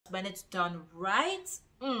when it's done right,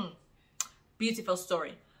 beautiful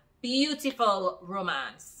story, beautiful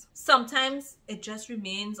romance. Sometimes it just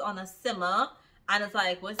remains on a simmer and it's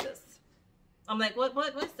like, what's this? I'm like,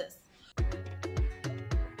 what's this?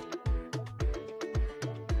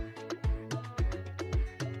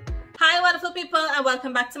 Hi wonderful people, and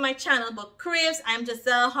welcome back to my channel, Book Craves. I'm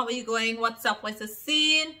Giselle. How are you going? What's up? What's the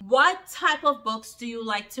scene? What type of books do you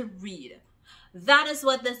like to read? That is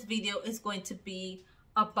what this video is going to be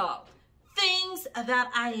about. Things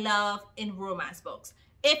that I love in romance books.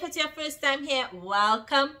 If it's your first time here,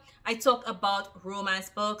 welcome. I talk about romance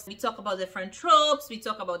books. We talk about different tropes. We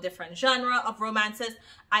talk about different genre of romances.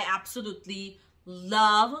 I absolutely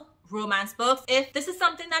love romance books. If this is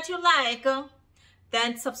something that you like,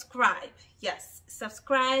 then subscribe. Yes,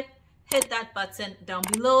 subscribe. Hit that button down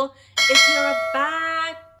below. If you're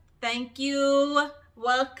back, thank you.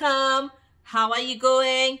 Welcome. How are you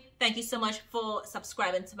going? Thank you so much for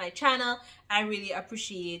subscribing to my channel. I really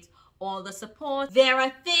appreciate all the support. There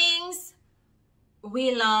are things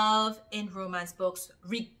we love in romance books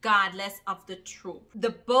regardless of the trope. The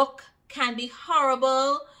book can be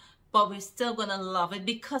horrible, but we're still gonna love it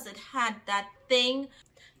because it had that thing.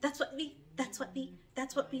 That's what we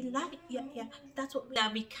like. Yeah, that's what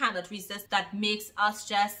we cannot resist, that makes us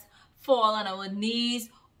just fall on our knees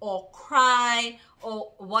or cry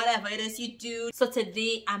or whatever it is you do. So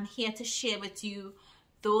today I'm here to share with you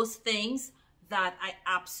those things that I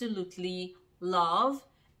absolutely love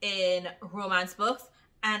in romance books,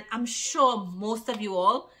 and I'm sure most of you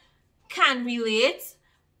all can relate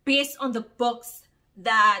based on the books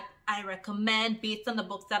that I recommend, based on the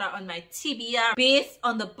books that are on my TBR, based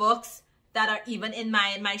on the books that are even in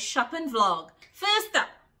my shopping vlog. First up,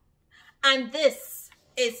 and this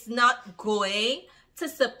is not going to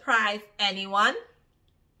surprise anyone,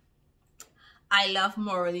 I love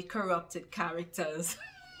morally corrupted characters.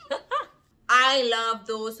 I love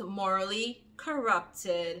those morally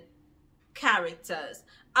corrupted characters.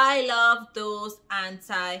 I love those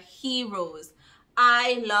anti-heroes.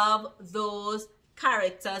 I love those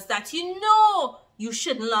characters that you know you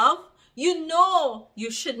shouldn't love, you know you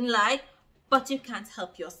shouldn't like, but you can't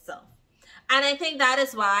help yourself. And I think that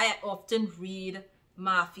is why I often read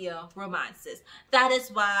mafia romances. That is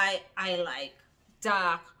why I like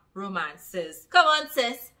dark romances. Come on,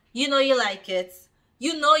 sis. You know you like it.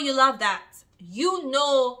 You know you love that. You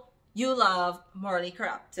know you love morally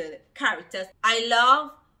corrupted characters. I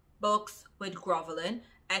love books with groveling,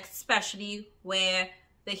 especially where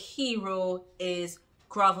the hero is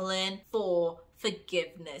groveling for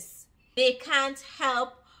forgiveness. They can't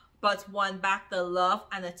help but want back the love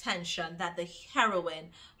and attention that the heroine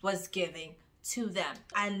was giving to them.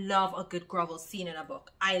 I love a good grovel scene in a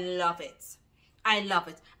book. I love it. I love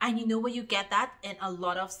it. And you know where you get that? In a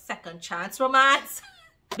lot of second chance romance.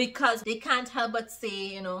 Because they can't help but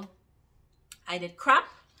say, you know, I did crap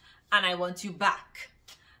and I want you back.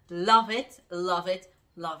 Love it, love it,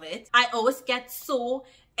 love it. I always get so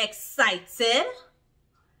excited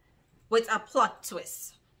with a plot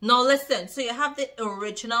twist. Now listen, so you have the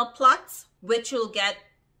original plot, which you'll get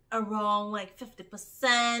around like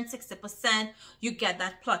 50%, 60%, you get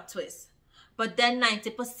that plot twist. But then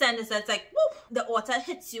 90% is it's like, whoop, the author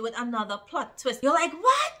hits you with another plot twist. You're like,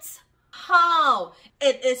 what? How?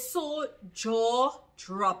 It is so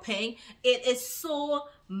jaw-dropping. It is so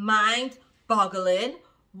mind-boggling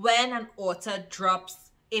when an author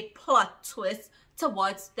drops a plot twist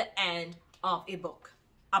towards the end of a book.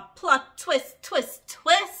 A plot twist.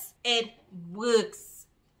 It works.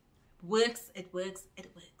 It works.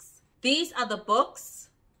 These are the books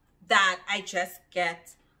that I just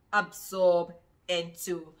get absorbed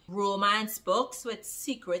into. Romance books with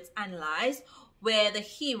secrets and lies, where the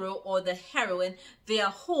hero or the heroine, they are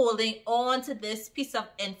holding on to this piece of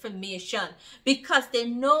information because they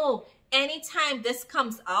know anytime this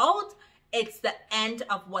comes out, it's the end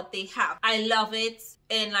of what they have. I love it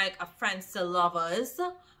in like a Friends to Lovers.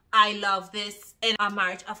 I love this in A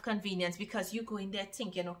Marriage of Convenience because you go in there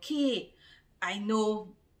thinking, okay, I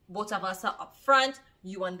know both of us are up front.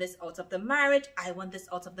 You want this out of the marriage. I want this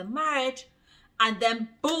out of the marriage. And then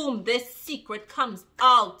boom, this secret comes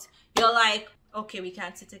out. You're like, okay, we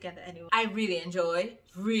can't sit together anymore. I really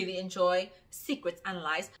enjoy secrets and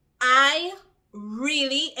lies. I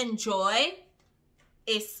really enjoy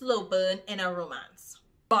a slow burn in a romance,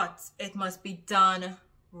 but it must be done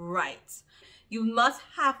right. You must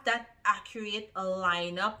have that accurate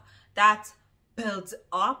lineup that builds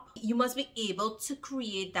up. You must be able to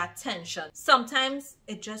create that tension. Sometimes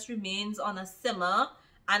it just remains on a simmer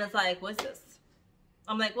and it's like, what's this?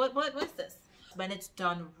 I'm like, what's this? When it's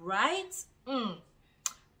done right,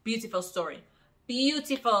 beautiful story.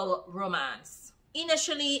 beautiful romance.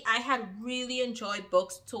 Initially, I had really enjoyed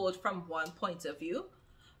books told from one point of view.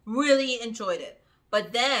 Really enjoyed it.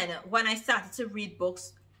 But then when I started to read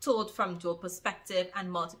books told from dual perspective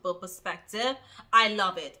and multiple perspective, I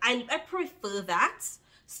love it. I prefer that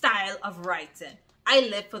style of writing. I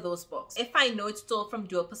live for those books. If I know it's told from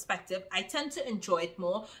dual perspective, I tend to enjoy it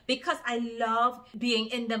more because I love being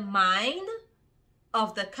in the mind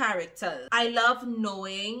of the characters. I love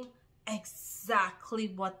knowing exactly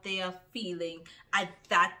what they are feeling at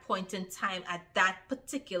that point in time, at that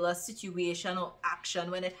particular situation or action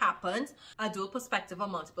when it happens. A dual perspective or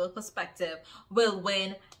multiple perspective will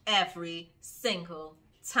win every single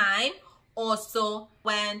time. Also,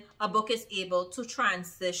 when a book is able to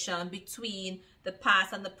transition between the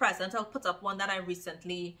past and the present, I'll put up one that I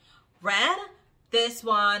recently read. This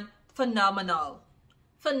one, phenomenal.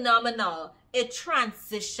 Phenomenal. It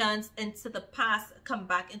transitions into the past, come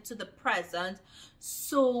back into the present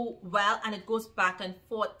so well, and it goes back and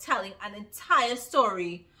forth telling an entire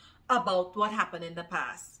story about what happened in the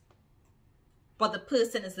past. But the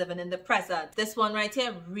person is living in the present. This one right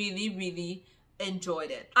here, really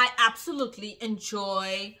enjoyed it. I absolutely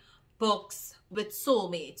enjoy books with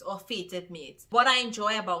soulmates or fated mates. What I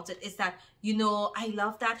enjoy about it is that, you know, I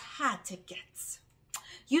love that hard to get.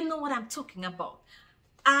 You know what I'm talking about.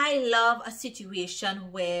 I love a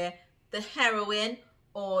situation where the heroine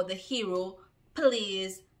or the hero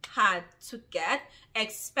plays hard to get,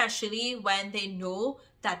 especially when they know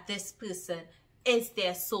that this person is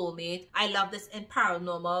their soulmate. I love this in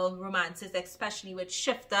paranormal romances, especially with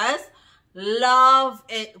shifters. Love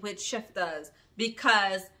it with shifters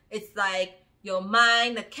because it's like your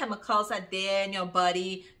mind, the chemicals are there in your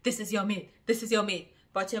body. This is your mate. This is your mate.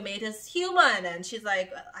 But your mate is human and she's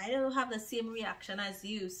like, I don't have the same reaction as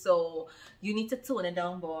you, so you need to tone it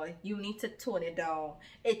down, boy. You need to tone it down.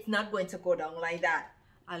 It's not going to go down like that.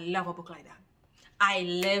 I love a book like that. I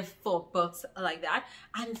live for books like that,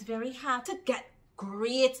 and it's very hard to get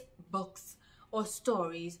great books or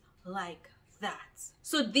stories like that.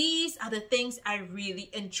 So these are the things I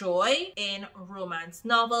really enjoy in romance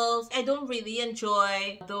novels. I don't really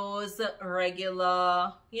enjoy those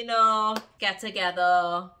regular, you know, get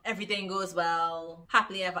together, everything goes well,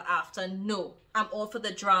 happily ever after. No, I'm all for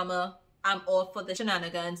the drama. I'm all for the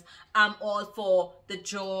shenanigans. I'm all for the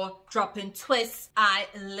jaw-dropping twists. I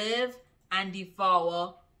live and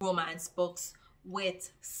devour romance books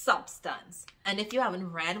with substance. And if you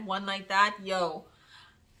haven't read one like that, yo,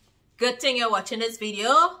 good thing you're watching this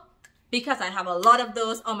video because I have a lot of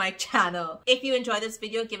those on my channel. If you enjoyed this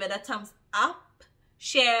video, give it a thumbs up,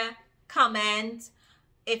 share, comment.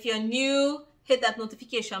 If you're new, hit that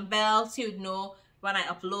notification bell so you'd know when I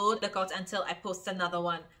upload. Look out until I post another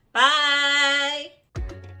one. Bye!